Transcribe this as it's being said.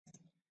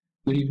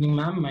Good evening,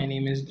 ma'am. My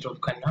name is Dhruv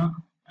Khanna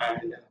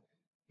and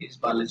is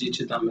Balaji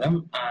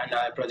Chidambaram, and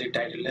our project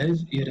title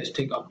is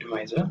Heuristic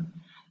Optimizer.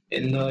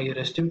 In the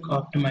Heuristic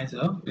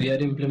Optimizer, we are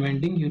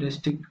implementing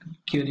heuristic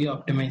query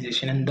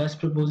optimization and thus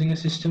proposing a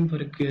system for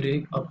a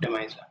query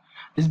optimizer.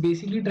 This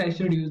basically tries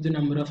to reduce the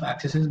number of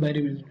accesses by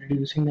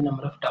reducing the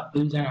number of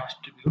tuples and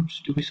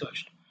attributes to be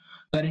searched.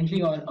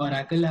 Currently,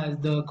 Oracle has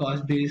the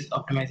cost-based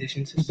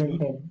optimization system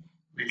built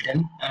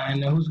in,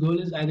 and whose goal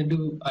is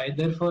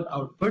either for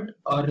output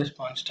or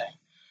response time.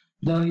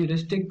 The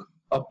heuristic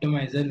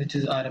optimizer, which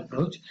is our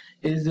approach,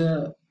 is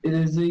a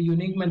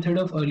unique method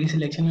of early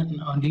selection and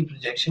early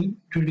projection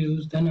to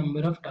reduce the number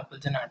of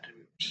tuples and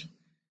attributes.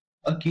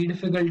 A key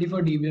difficulty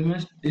for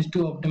DBMS is to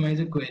optimize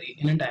a query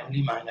in a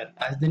timely manner,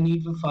 as the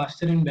need for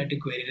faster and better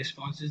query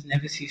responses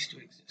never cease to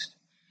exist.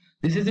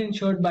 This is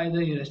ensured by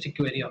the heuristic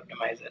query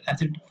optimizer,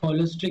 as it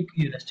follows strict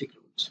heuristic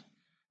rules.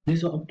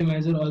 This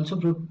optimizer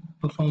also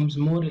performs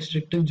more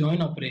restrictive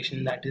join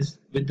operation, that is,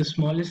 with the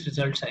smallest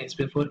result size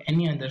before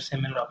any other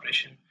similar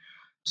operation.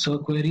 So a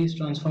query is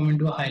transformed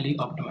into a highly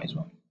optimized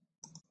one.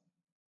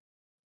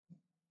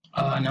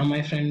 Now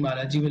my friend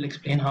Balaji will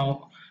explain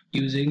how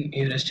using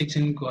heuristics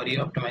in query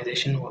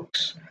optimization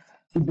works.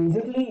 So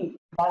basically,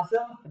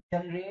 parser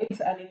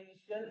generates an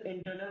initial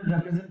internal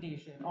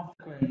representation of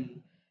the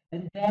query,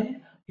 and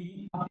then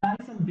we apply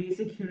some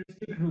basic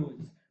heuristic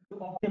rules to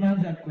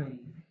optimize that query.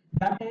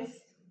 That is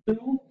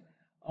to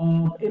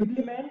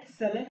implement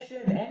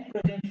selection and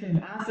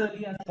projection as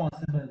early as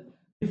possible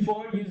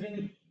before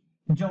using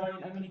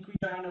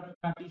equijoin or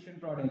partition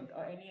product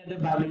or any other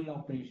binary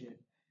operation.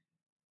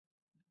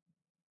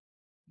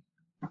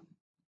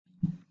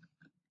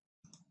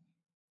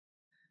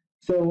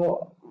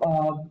 So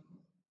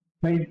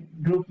my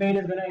groupmate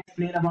is going to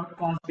explain about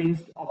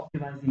cost-based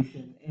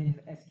optimization in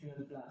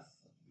SQL Plus.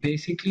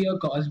 Basically, a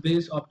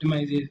cost-based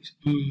optimization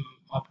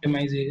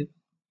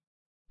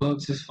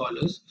works as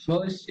follows.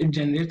 First, it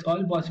generates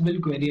all possible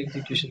query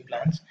execution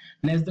plans.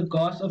 Next, the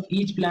cost of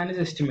each plan is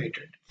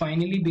estimated.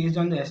 Finally, based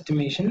on the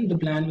estimation, the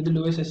plan with the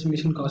lowest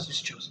estimation cost is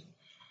chosen.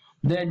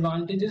 The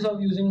advantages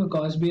of using a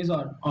cost-based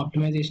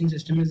optimization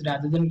system is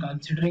rather than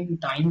considering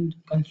time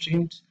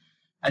constraints,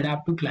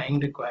 adapt to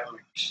client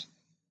requirements,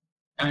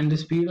 and the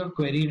speed of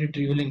query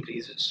retrieval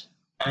increases.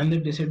 And the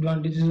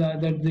disadvantages are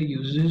that the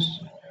user's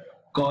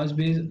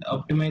cost-based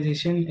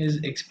optimization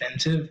is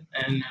expensive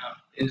and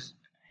is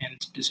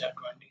hence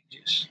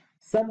disadvantageous.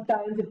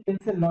 Sometimes it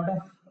takes a lot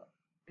of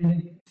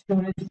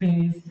storage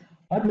space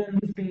or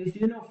memory space,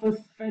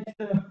 first fetch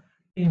the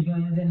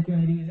tables and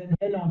queries and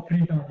then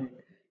operate on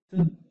it.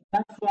 So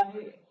that's why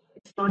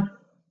it's not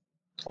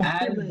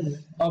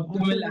As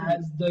optimal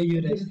as the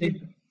heuristic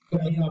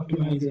query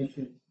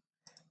optimization.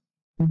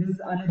 This is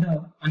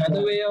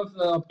Another way of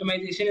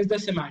optimization is the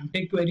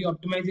semantic query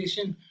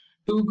optimization.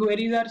 Two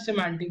queries are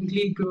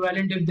semantically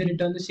equivalent if they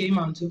return the same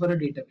answer for a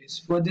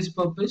database. For this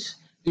purpose,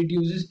 it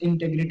uses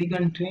integrity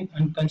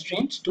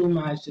constraints to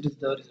match the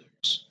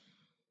results.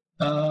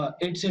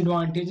 Its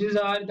advantages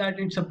are that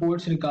it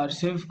supports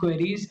recursive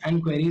queries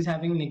and queries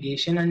having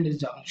negation and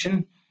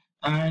disjunction,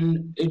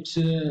 and its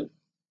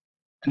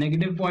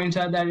negative points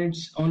are that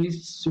it's only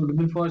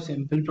suitable for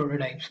simple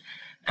prototypes,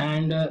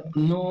 and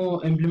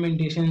no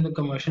implementation in the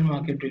commercial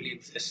market really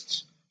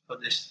exists for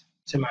this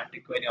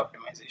semantic query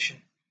optimization.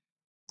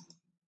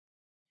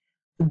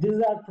 So this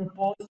is our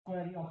proposed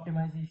query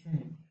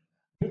optimization,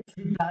 which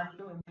we plan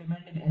to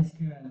implement in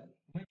SQL,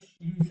 which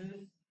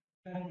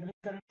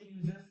currently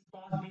uses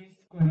cost-based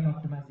query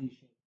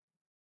optimization.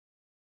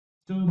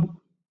 So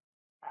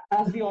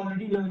as we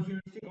already know,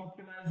 heuristic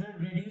optimizer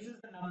reduces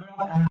the number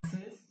of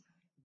access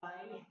by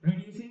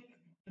reducing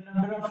the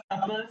number of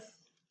tuples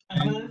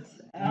and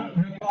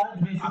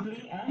records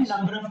basically, and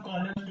number of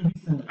columns to be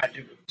searched.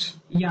 Attributes.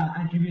 Yeah,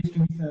 attributes to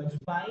be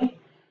searched by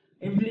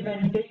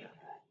implementing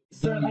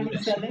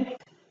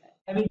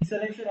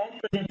selection and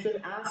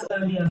projection as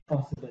early as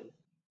possible.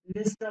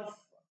 List of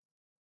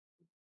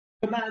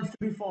commands to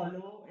be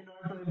followed in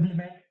order to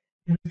implement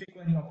heuristic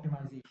query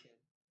optimization.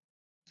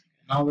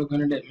 Now we're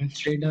going to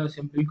demonstrate a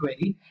simple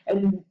query.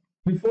 And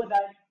before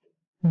that,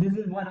 this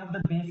is one of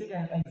the basic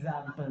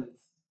examples.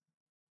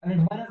 This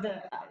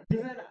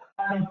is an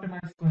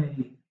unoptimized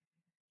query.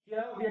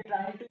 Here we are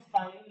trying to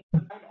find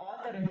all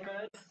the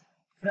records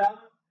from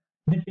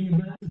the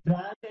tables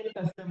branch and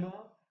customer,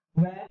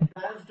 where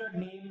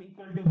branch.name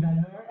equal to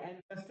valor and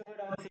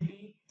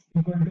customer.city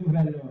equal to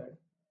valor.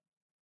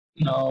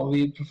 Now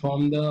we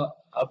perform the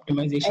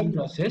optimization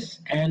process,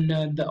 and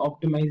the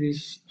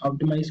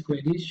optimized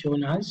query is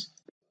shown as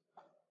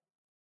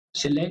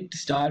select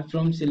star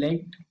from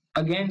select,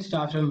 again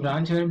star from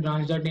branch, where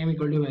branch.name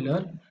equal to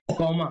valor,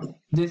 comma.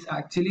 This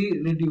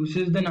actually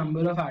reduces the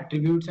number of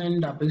attributes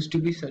and tuples to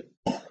be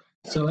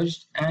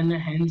searched, and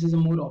hence is a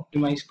more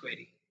optimized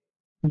query.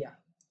 Yeah.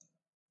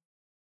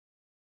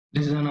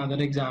 This is another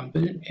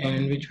example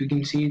in which we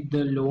can see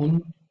the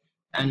loan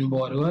and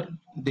borrower,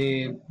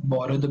 they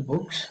borrow the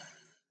books,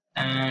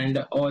 and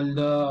all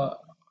the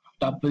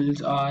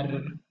tuples are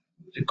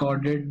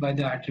recorded by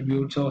the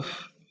attributes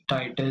of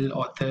title,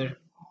 author,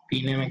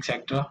 pname,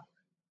 etc.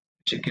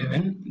 which are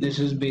given. This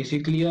is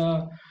basically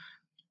a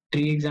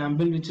tree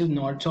example which is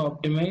not so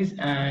optimized,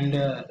 and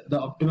the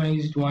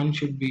optimized one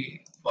should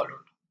be followed.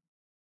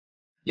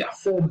 Yeah.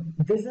 So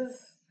this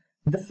is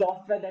the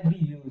software that we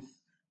use.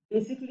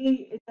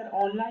 Basically, it's an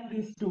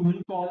online-based tool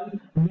called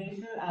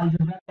Relational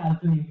Algebra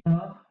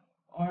Calculator,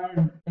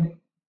 or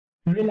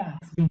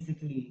Relax,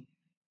 basically.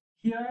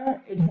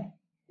 Here, it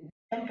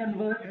can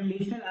convert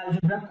relational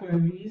algebra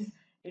queries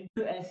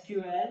into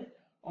SQL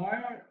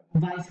or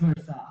vice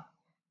versa.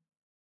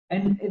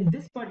 And in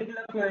this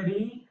particular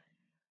query,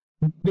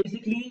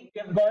 basically,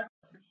 we have got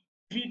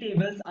three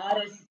tables,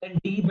 R, S,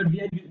 and T, but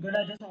we are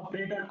gonna just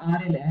operate on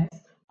R and S.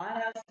 R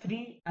has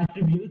three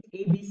attributes,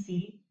 A, B,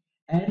 C,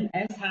 and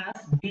S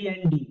has B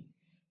and D.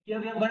 Here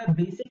we have got a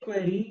basic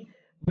query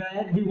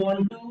where we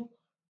want to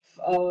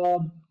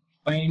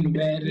Find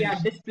where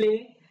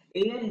display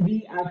A and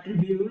B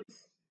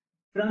attributes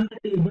from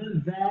the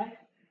table where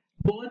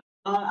both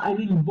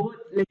both,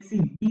 let's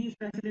see, B is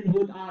present in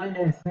both R and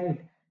S,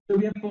 right? So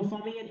we are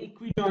performing an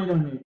equijoin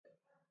on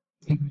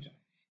it.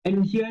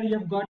 And here you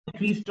have got the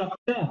tree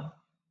structure.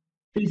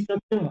 Tree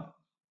structure.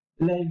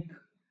 Like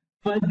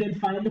first they'll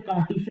find the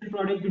Cartesian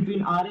product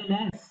between R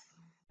and S,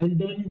 and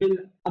then we'll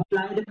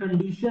apply the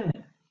condition,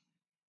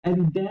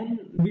 and then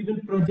we will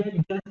project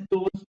just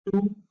those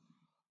two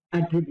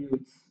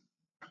attributes.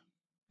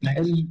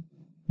 Next. And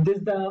this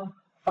is the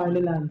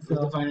final answer. This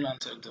is the final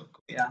answer though.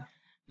 Yeah.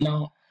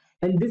 Now,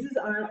 and this is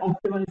our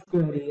optimized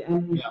query,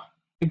 and yeah,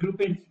 the group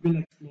heads will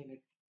explain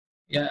it.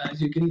 Yeah,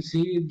 as you can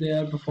see, they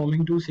are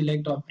performing two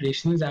select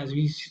operations as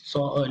we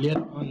saw earlier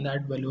on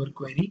that velour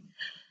query.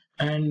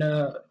 And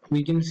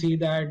we can see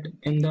that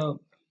in the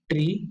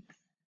tree,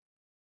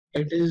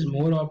 it is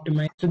more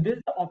optimized. So this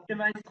is the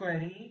optimized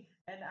query.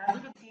 And as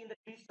you can see in the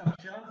tree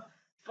structure,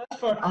 first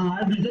for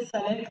R, we just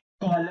select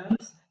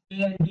columns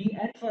A and B,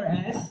 and for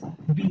S,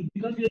 B,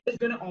 because we are just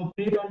going to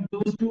operate on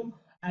those two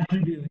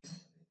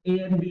attributes, A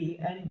and B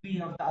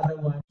of the other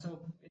one. So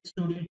it's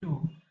totally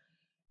two.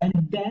 And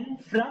then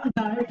from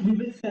that, we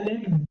will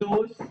select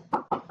those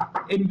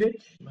in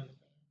which,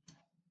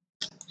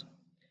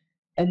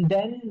 and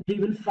then we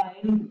will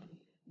find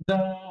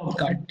the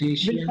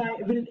Cartesian.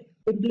 We'll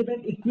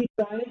implement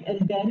equijoin,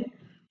 and then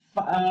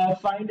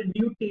find a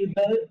new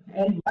table.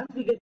 And once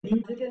we get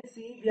new, you can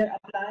see we are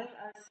applying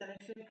our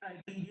selection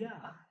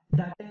criteria.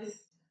 That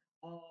is,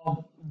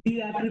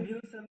 B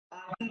attribute from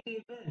RT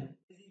table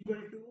is equal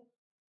to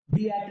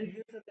B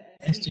attribute from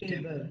the ST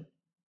table.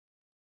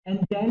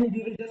 And then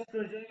we will just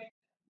project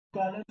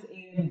columns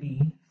A and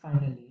B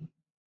finally.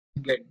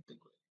 Get the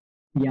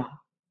yeah.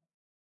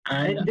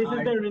 And this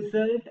is the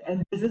result,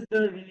 and this is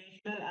the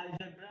relational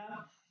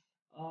algebra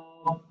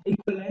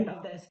equivalent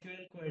of the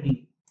SQL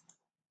query.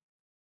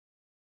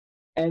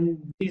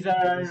 And these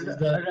are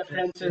the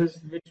references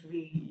which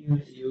we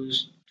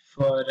used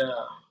for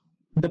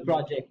the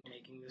project,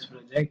 making this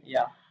project.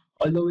 Yeah.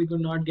 Although we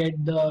could not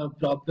get the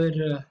proper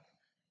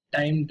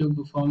time to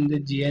perform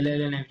the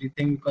GLL and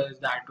everything because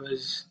that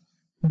was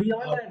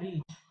beyond our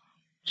reach.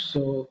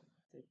 So,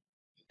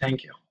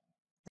 thank you.